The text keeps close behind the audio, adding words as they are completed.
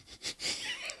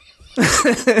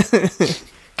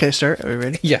Can I start? Are we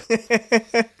ready? Yeah.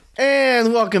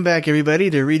 And welcome back, everybody,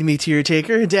 to Read Me to Your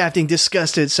Taker, adapting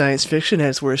disgusted science fiction at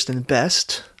its worst and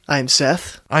best. I'm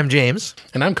Seth. I'm James.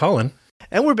 And I'm Colin.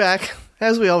 And we're back,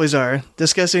 as we always are,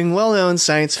 discussing well-known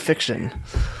science fiction.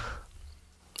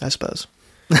 I suppose.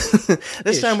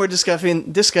 This time we're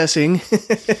discussing...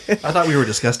 I thought we were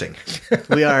disgusting.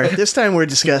 We are. This time we're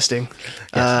disgusting.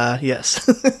 Yes.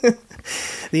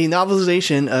 The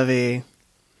novelization of a...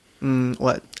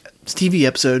 TV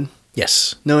episode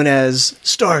Yes. known as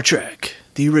Star Trek,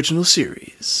 the original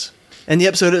series. And the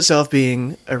episode itself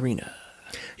being Arena.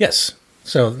 Yes.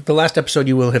 So the last episode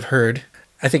you will have heard,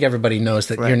 I think everybody knows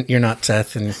that you're not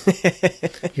Seth and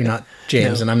you're not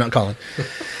James and I'm not Colin.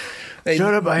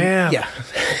 Shut up, I am. Yeah.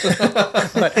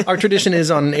 But our tradition is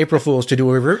on April Fools to do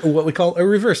what we call a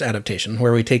reverse adaptation,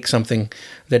 where we take something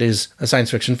that is a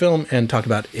science fiction film and talk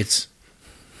about its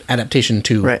adaptation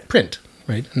to print,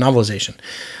 right? Novelization.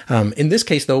 In this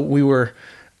case, though,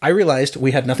 I realized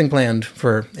we had nothing planned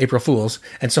for April Fools,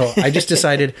 and so I just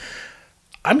decided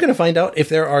I'm going to find out if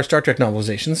there are Star Trek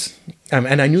novelizations,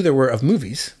 and I knew there were of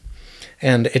movies.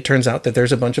 And it turns out that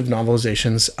there's a bunch of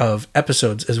novelizations of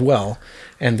episodes as well.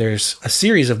 And there's a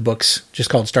series of books just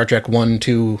called Star Trek 1,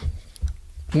 2...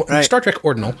 Star Trek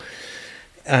Ordinal.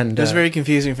 And it was very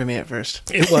confusing for me at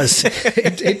first. It was.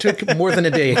 It took more than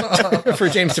a day for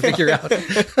James to figure out.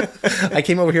 I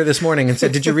came over here this morning and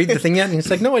said, "Did you read the thing yet?" And he's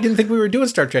like, "No, I didn't think we were doing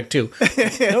Star Trek 2.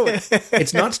 No,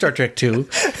 it's not Star Trek 2.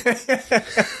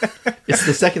 It's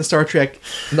the second Star Trek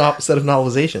set of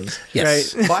novelizations.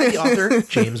 Yes. Right. By the author,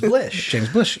 James Blish. James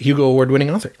Blish, Hugo Award-winning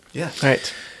author. Yeah.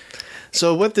 Right.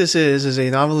 So what this is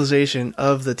a novelization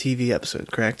of the TV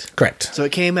episode, correct? Correct. So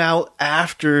it came out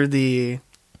after the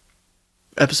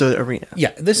episode Arena.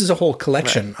 Yeah, this is a whole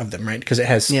collection of them, right? Because it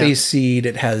has Space Seed,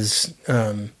 it has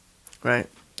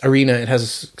Arena, it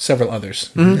has several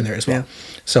others in there as well. Yeah.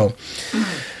 So,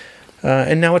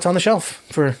 and now it's on the shelf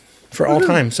for all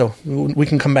time. So we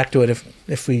can come back to it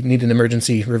if we need an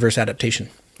emergency reverse adaptation.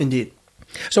 Indeed.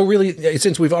 So really,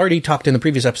 since we've already talked in the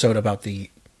previous episode about the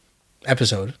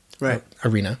episode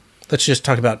Arena, let's just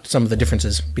talk about some of the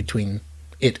differences between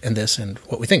it and this and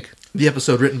what we think. The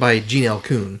episode written by Gene L.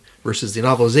 Kuhn versus the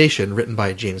novelization written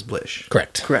by James Blish.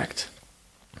 Correct.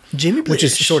 Jimmy Blish. Which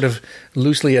is sort of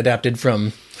loosely adapted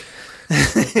from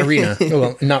Arena.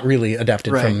 Well, not really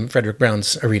adapted from Frederick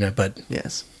Brown's Arena, but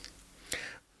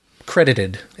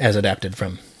credited as adapted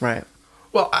from. Right.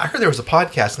 Well, I heard there was a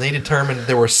podcast, and they determined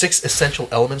there were 6 essential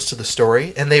elements to the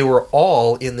story, and they were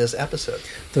all in this episode.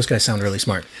 Those guys sound really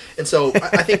smart. And so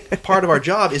I think part of our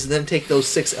job is to then take those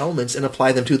 6 elements and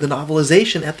apply them to the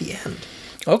novelization at the end.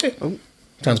 Okay.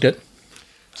 Sounds good.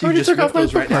 So you just took off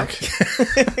those right now.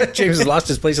 James has lost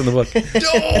his place in the book.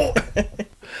 No!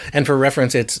 And for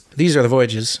reference, it's These Are the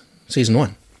Voyages, Season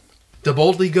 1. To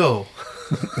boldly go.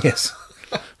 Yes.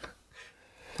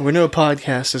 Where no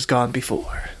podcast has gone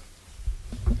before.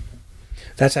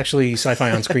 That's actually Sci-Fi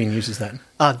on Screen uses that.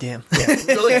 Oh, damn. Yeah.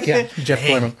 Really? Yeah, Jeff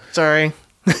Palermo. Sorry.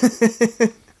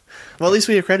 Well, at least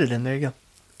we accredited him. There you go.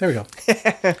 There we go.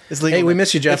 It's legal. Hey, we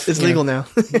miss you, Jeff. It's legal now.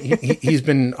 He's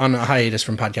been on a hiatus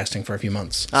from podcasting for a few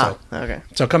months. Okay.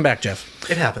 So come back, Jeff.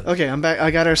 It happened. Okay, I'm back. I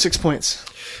got our 6 points.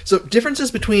 So, differences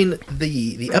between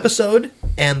the episode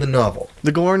and the novel.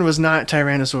 The Gorn was not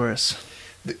Tyrannosaurus.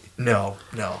 No.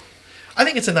 I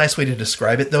think it's a nice way to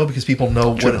describe it, though, because people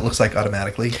know what it looks like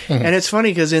automatically. Mm-hmm. And it's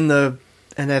funny because and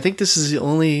I think this is the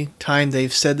only time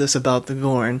they've said this about the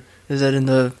Gorn, is that in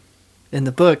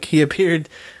the book he appeared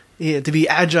to be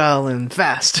agile and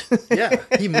fast. Yeah,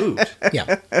 he moved.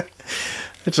 Yeah.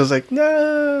 Which was like,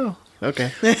 no.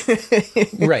 Okay.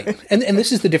 Right. And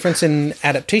this is the difference in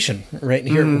adaptation, right?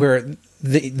 Here, where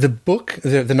the book,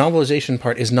 the novelization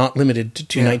part is not limited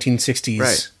to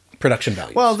 1960s production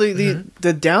values. Well,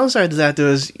 the downside to that, though,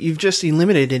 is you've just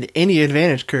eliminated any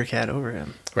advantage Kirk had over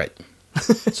him. Right.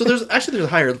 So there's a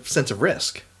higher sense of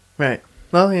risk. Right.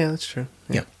 Well, yeah, that's true.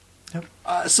 Yeah.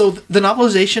 So the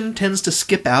novelization tends to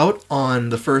skip out on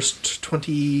the first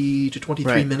 20 to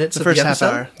 23 minutes of the episode. Half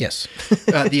hour. Yes.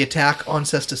 The attack on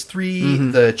Cestus 3,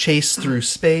 the chase through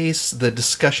space, the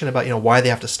discussion about why they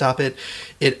have to stop it.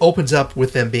 It opens up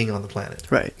with them being on the planet.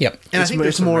 Right. Yep. And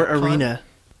It's more Arena.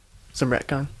 Some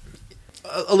retcon.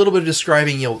 A little bit of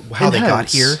describing how they got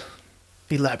here.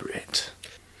 Elaborate.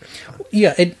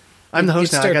 Yeah. I'm the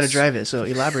host now. I got to drive it. So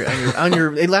elaborate on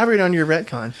your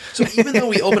retcon. So even though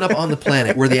we open up on the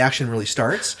planet where the action really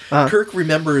starts, Kirk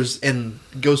remembers and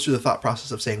goes through the thought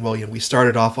process of saying, "Well, we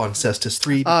started off on Cestus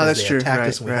 3 because they attacked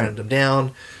us and we hunted them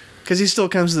down." Because he still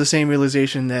comes to the same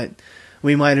realization that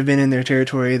we might have been in their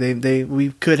territory.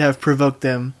 We could have provoked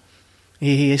them,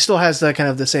 He still has that kind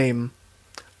of the same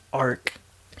arc,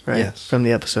 right? Yes. From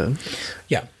the episode.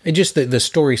 Yeah. It just, the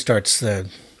story starts in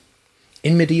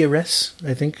media res,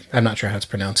 I think. I'm not sure how it's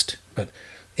pronounced, but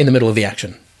in the middle of the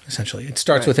action, essentially. It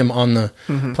starts with him on the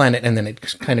planet, and then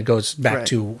it kind of goes back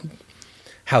to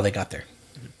how they got there.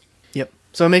 Yep.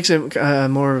 So it makes it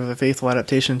more of a faithful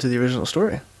adaptation to the original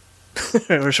story.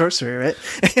 Or short story, right?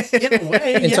 In a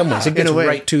way, in some ways. It gets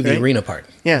right to the arena part.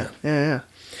 Yeah.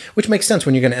 Which makes sense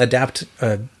when you're going to adapt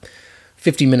a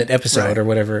 50-minute episode or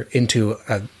whatever into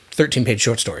a 13-page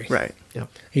short story. Right. Yep.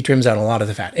 He trims out a lot of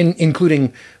the fat,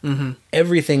 including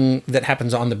everything that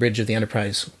happens on the bridge of the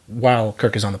Enterprise while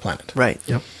Kirk is on the planet. Right.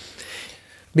 Yep.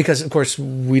 Because, of course,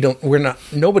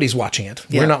 nobody's watching it.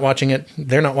 Yeah. We're not watching it.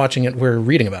 They're not watching it. We're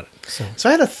reading about it. So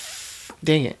I had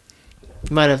dang it.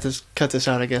 Might have to cut this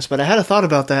out, I guess. But I had a thought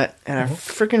about that, and I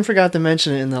freaking forgot to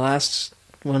mention it in the last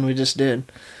one we just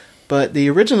did. But the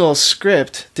original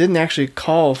script didn't actually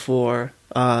call for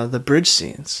the bridge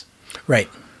scenes. Right.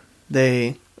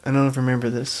 I don't know if you remember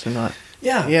this or not.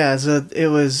 Yeah. Yeah, so it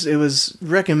was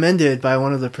recommended by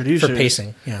one of the producers. For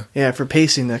pacing, yeah. Yeah, for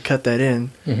pacing to cut that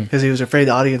in. Because he was afraid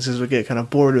the audiences would get kind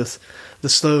of bored with the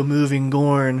slow-moving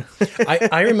Gorn.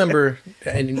 I remember,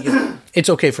 and it's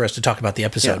okay for us to talk about the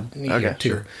episode here, too.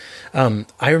 Sure.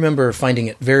 I remember finding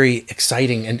it very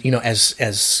exciting, and as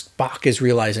Spock is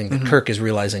realizing that Kirk is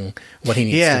realizing what he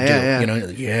needs to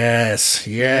do. Yes,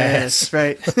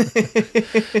 right.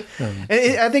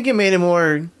 And I think it made it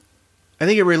more. I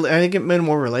think it made it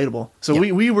more relatable. So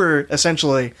we were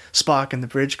essentially Spock and the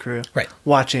bridge crew, right,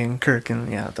 watching Kirk,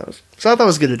 and I thought it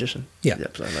was a good addition. Yeah, to the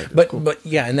episode. But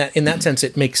in that sense,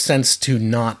 it makes sense to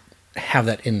not have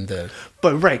that in the.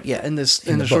 But in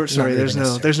the short story,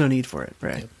 there's no need for it.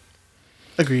 Right. Yeah.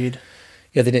 Agreed.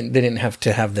 Yeah, they didn't have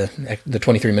to have the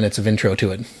 23 minutes of intro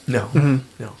to it. No,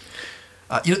 no.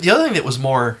 The other thing that was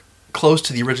more close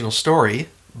to the original story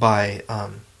by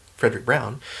Frederick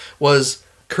Brown was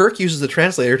Kirk uses the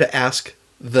translator to ask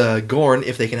the Gorn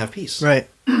if they can have peace. Right.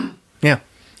 Yeah.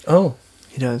 Oh,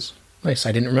 he does. Nice.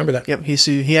 I didn't remember that. Yep.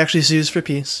 He actually sues for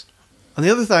peace. And the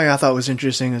other thing I thought was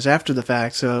interesting is after the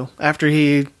fact. So after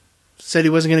he said he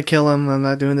wasn't going to kill him, I'm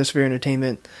not doing this for your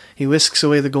entertainment, he whisks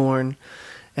away the Gorn.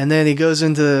 And then he goes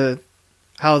into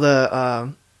how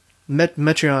the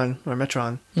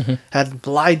Metron had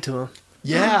lied to him.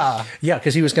 Yeah. Yeah,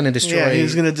 because he was going to destroy. Yeah, he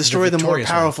was going to destroy the more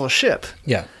powerful ship.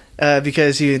 Yeah.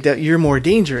 Because you're more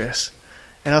dangerous.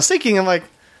 And I was thinking, I'm like,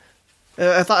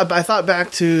 I thought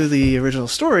back to the original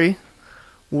story,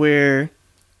 where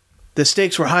the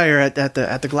stakes were higher at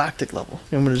the galactic level.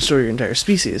 I'm going to destroy your entire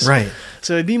species. Right.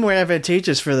 So it'd be more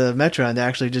advantageous for the Metron to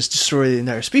actually just destroy the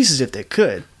entire species if they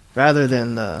could, rather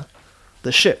than the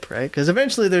ship, right? Because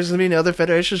eventually there's going to be another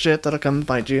Federation ship that'll come and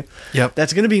find you. Yep.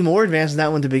 That's going to be more advanced than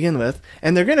that one to begin with,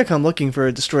 and they're going to come looking for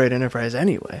a destroyed Enterprise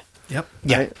anyway. Yep.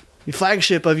 Right? Yeah. The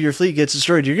flagship of your fleet gets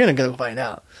destroyed, you're going to go find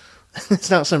out.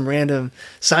 It's not some random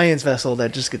science vessel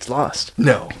that just gets lost.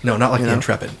 No, not like the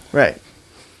Intrepid. Right.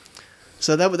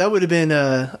 So that would have been,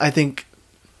 I think,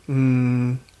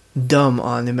 dumb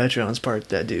on the Metron's part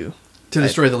to do. To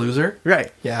destroy the loser?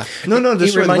 Right. Yeah. No,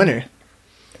 destroy the winner.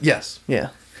 Yes. Yeah.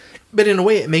 But in a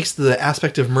way, it makes the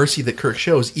aspect of mercy that Kirk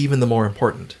shows even the more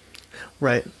important.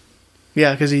 Right.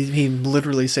 Yeah, because he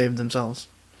literally saved themselves.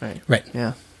 Right. Right.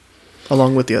 Yeah.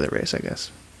 Along with the other race, I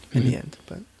guess, in the end.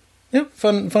 But yeah,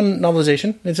 fun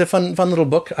novelization. It's a fun little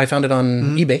book. I found it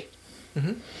on eBay,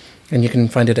 and you can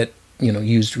find it at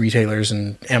used retailers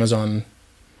and Amazon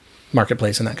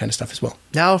Marketplace and that kind of stuff as well.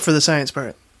 Now for the science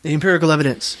part, the empirical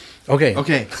evidence. Okay. All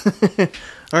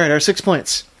right, our 6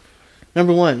 points.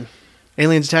 Number 1,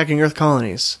 aliens attacking Earth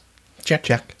colonies.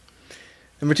 Check.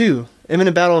 Number 2,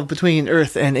 imminent battle between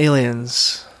Earth and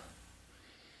aliens.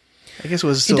 I guess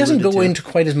it doesn't go into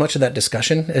quite as much of that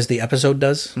discussion as the episode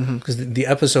does, because the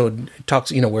episode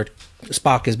talks, where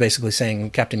Spock is basically saying,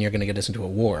 "Captain, you're going to get us into a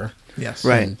war." Yes.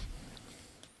 Right. And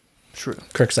True.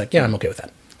 Kirk's like, "Yeah, I'm okay with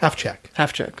that." Half check. All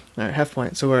right, half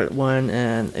point. So we're at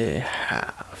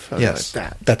 1.5. Yes. Like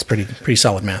that. That's pretty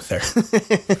solid math there.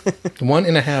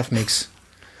 1.5 makes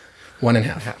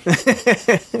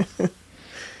 1.5.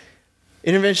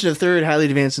 Intervention of third highly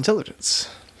advanced intelligence.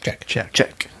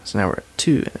 Check. So now we're at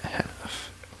 2.5.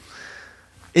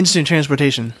 Instant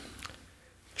transportation.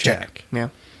 Check. Yeah.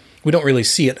 We don't really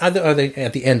see it. At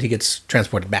the end, he gets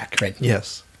transported back, right?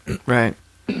 Yes. Right.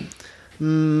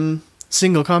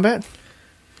 Single combat.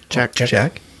 Check.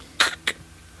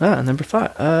 Number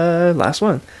 5. Last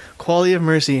one. Quality of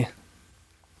mercy.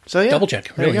 So yeah. Double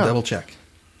check. Really, double check.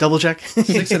 Double check.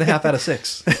 6.5 out of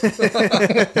 6.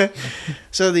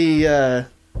 So the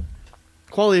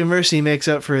Quality of Mercy makes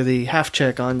up for the half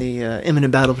check on the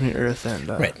imminent battle between Earth and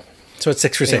right. So it's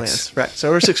 6 for aliens. 6. Right. So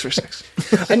we're 6 for 6.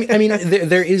 I mean,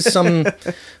 there is some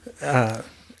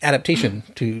adaptation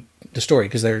to the story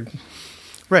because they're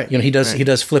Right. he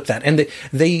does flip that, and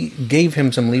they gave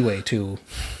him some leeway to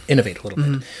innovate a little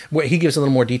bit. Where he gives a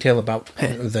little more detail about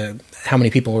how many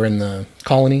people were in the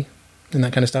colony and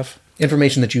that kind of stuff.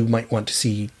 Information that you might want to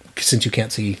see since you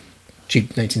can't see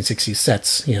cheap 1960s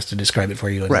sets. He has to describe it for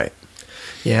you. Right.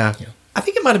 Yeah. I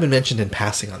think it might have been mentioned in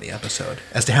passing on the episode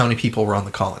as to how many people were on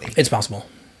the colony. It's possible.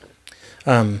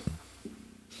 Did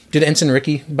Ensign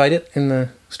Ricky bite it in the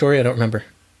story? I don't remember.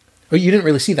 Oh, you didn't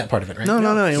really see that part of it, right? No.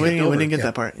 We over, didn't get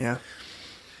that part. Yeah.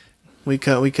 We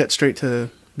cut straight to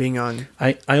being on.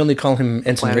 I only call him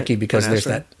Ensign Planet Ricky because there's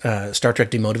that Star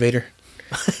Trek demotivator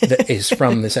that is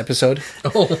from this episode.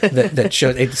 That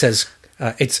shows it says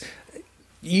it's.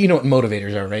 You know what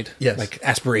motivators are, right? Yes. Like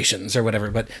aspirations or whatever.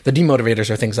 But the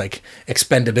demotivators are things like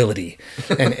expendability.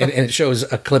 and it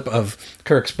shows a clip of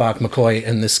Kirk, Spock, McCoy,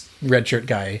 and this red shirt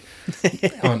guy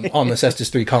on the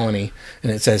Cestus 3 colony.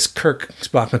 And it says, Kirk,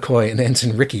 Spock, McCoy, and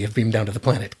Ensign Ricky have beamed down to the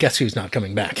planet. Guess who's not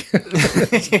coming back?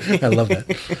 I love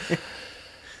that.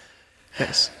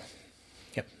 Yes.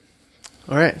 Yep.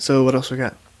 All right. So what else we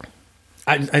got?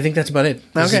 I think that's about it.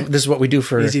 Okay. This is what we do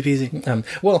for... Easy peasy.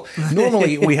 Well,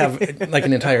 normally we have like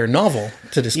an entire novel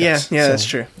to discuss. Yeah, that's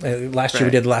true. Last year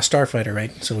we did The Last Starfighter,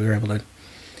 right? So we were able to...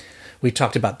 We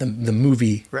talked about the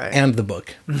movie and the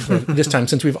book. So this time,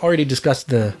 since we've already discussed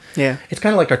the... Yeah. It's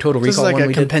kind of like our Total Recall This is like one a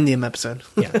we compendium episode.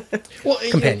 did. Yeah. Well,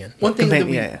 Companion. One thing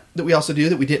that we also do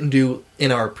that we didn't do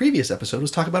in our previous episode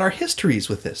was talk about our histories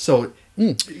with this. So,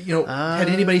 had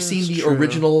anybody seen the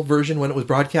original version when it was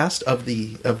broadcast of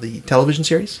the television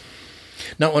series?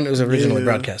 Not when it was originally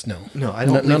broadcast, no. No, I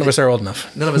don't. None of us are old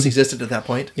enough. None of us existed at that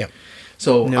point. Yeah.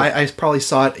 So I probably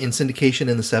saw it in syndication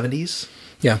in the 70s.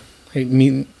 Yeah.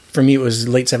 For me, it was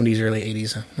late 70s, early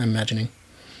 80s, I'm imagining.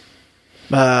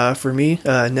 For me,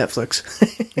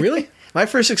 Netflix. Really? My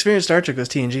first experience with Star Trek was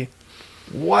TNG.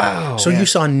 Wow. So you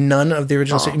saw none of the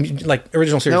original series, like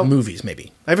original series Nope. movies,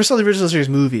 maybe? I ever saw the original series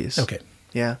movies. Okay.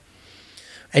 Yeah.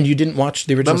 And you didn't watch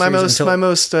the original But series my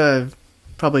most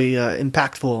probably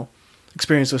impactful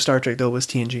experience with Star Trek, though, was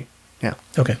TNG. Yeah.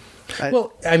 Okay.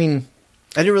 I mean...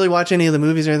 I didn't really watch any of the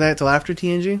movies or that till after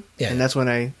TNG. Yeah. And that's when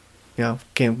I,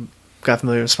 got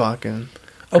familiar with Spock and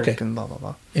Kirk and blah, blah,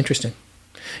 blah. Interesting.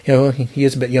 Yeah, well, he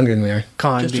is a bit younger than we are.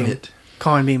 Khan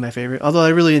being my favorite. Although I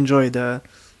really enjoyed,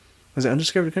 was it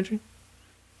Undiscovered Country?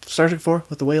 Star Trek 4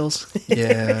 with the whales.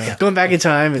 Yeah. Going back in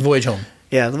time. And, Voyage Home.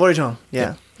 Yeah, the Voyage Home.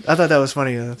 Yeah. I thought that was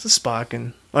funny. It's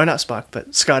Spock or not Spock,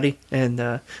 but Scotty and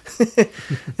on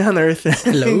Earth.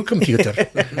 Hello, computer.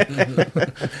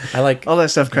 I like all that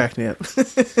stuff. Cracked me up.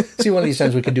 See, one of these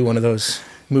times we could do one of those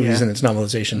movies and its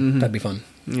novelization. Mm-hmm. That'd be fun.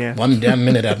 Yeah. 1 damn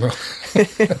minute, Admiral.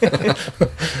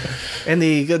 And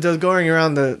the going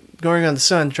on the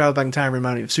sun, travel back in time,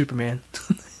 reminded me of Superman.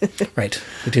 Right.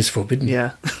 It is forbidden.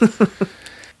 Yeah.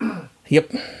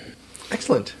 Yep.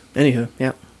 Excellent. Anywho,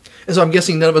 yeah. And so I'm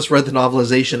guessing none of us read the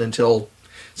novelization until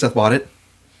Seth bought it.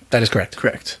 That is correct.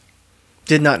 Correct.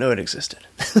 Did not know it existed.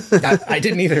 I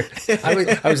didn't either.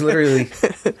 I was literally...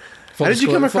 How did you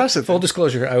come across it? Full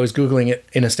disclosure, I was Googling it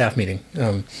in a staff meeting.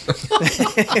 I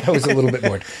was a little bit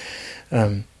bored.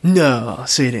 No,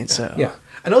 so you didn't so. Yeah.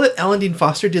 I know that Alan Dean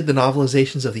Foster did the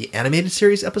novelizations of the animated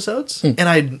series episodes, and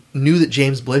I knew that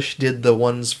James Blish did the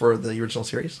ones for the original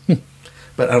series,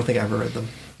 but I don't think I ever read them.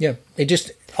 Yeah, it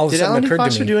just all of a Did sudden Alan occurred Dean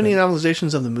Foster to me. do any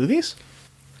novelizations of the movies?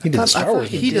 He did the Star Wars.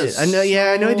 he movies. does. I know.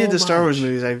 Yeah, I know he did the so Star Wars much.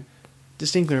 movies. I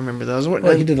distinctly remember those.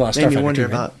 Well, he did a lot of Made me Starfighter wonder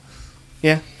too, right? about.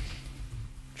 Yeah.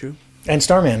 True. And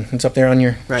Starman, it's up there on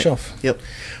your shelf. Yep.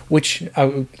 Which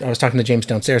I was talking to James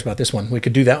downstairs about this one. We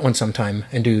could do that one sometime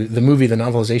and do the movie, the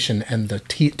novelization, and the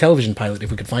television pilot if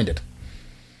we could find it.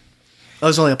 Oh, it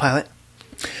was only a pilot.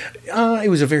 It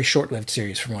was a very short-lived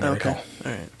series, from what I recall.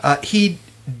 All right. He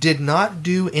did not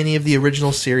do any of the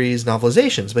original series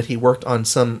novelizations, but he worked on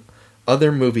some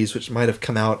other movies which might have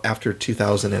come out after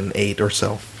 2008 or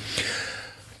so.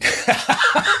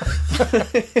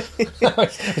 I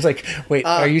was like, wait,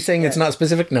 are you saying it's not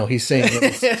specific? No, he's saying it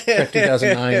was Trek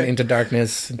 2009, Into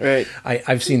Darkness. Right.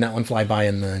 I've seen that one fly by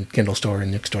in the Kindle store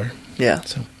and Nick store. Yeah.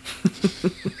 So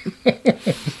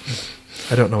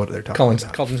I don't know what they're talking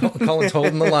about. Colin's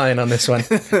holding the line on this one.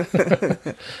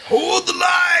 Hold the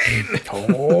line!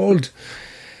 Hold.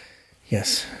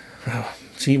 Yes. Wow.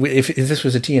 See, if this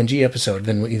was a TNG episode,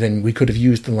 then we could have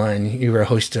used the line, "You were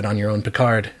hoisted on your own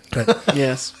Picard." But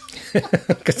Yes.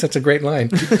 because that's a great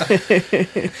line.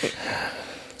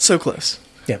 So close.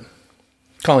 Yeah.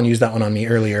 Colin used that one on me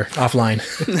earlier, offline,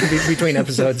 between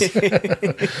episodes.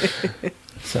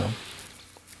 So,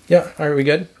 yeah, are we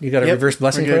good? You got a reverse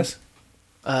blessing for us?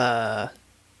 I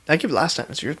give it last time.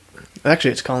 It's your.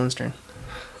 Actually, it's Colin's turn.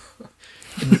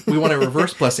 We want a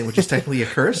reverse blessing, which is technically a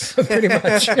curse. Pretty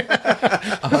much.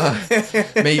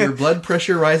 May your blood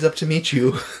pressure rise up to meet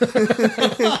you.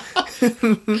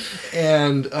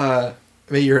 And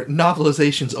may your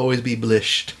novelizations always be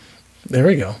blished. There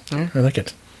we go. I like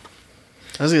it.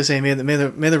 I was going to say, may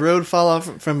the road fall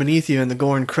off from beneath you and the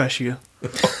Gorn crush you.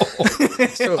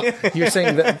 So you're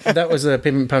saying that was a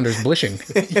Pavement Pounder's blishing?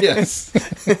 Yes.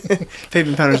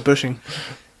 Pavement Pounder's bushing.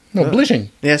 No,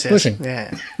 blishing. Yes. Blishing.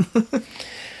 Yeah.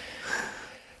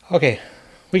 Okay,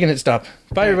 we can hit stop.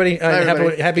 Bye, everybody. Bye,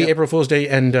 everybody. Happy April Fool's Day.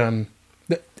 And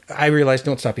I realized,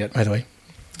 don't stop yet, by the way,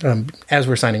 as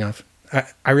we're signing off.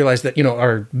 I realized that,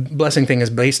 our blessing thing is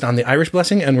based on the Irish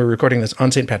blessing, and we're recording this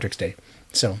on St. Patrick's Day.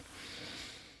 So,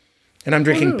 and I'm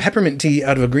drinking peppermint tea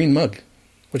out of a green mug,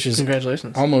 which is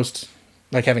congratulations, almost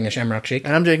like having a shamrock shake.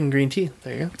 And I'm drinking green tea.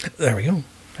 There you go. There we go.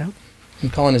 Yeah.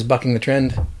 And Colin is bucking the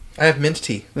trend. I have mint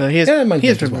tea. No, he has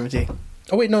peppermint tea.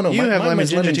 Oh, wait, no. You have lemon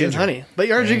ginger tea and honey. But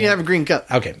you are drinking out of a green cup.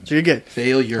 Okay. So you're good.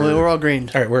 Failure. Well, we're all green.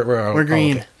 All right, we're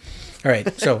green. Okay. All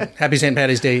right, so happy St.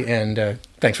 Patty's Day, and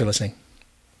thanks for listening.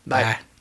 Bye.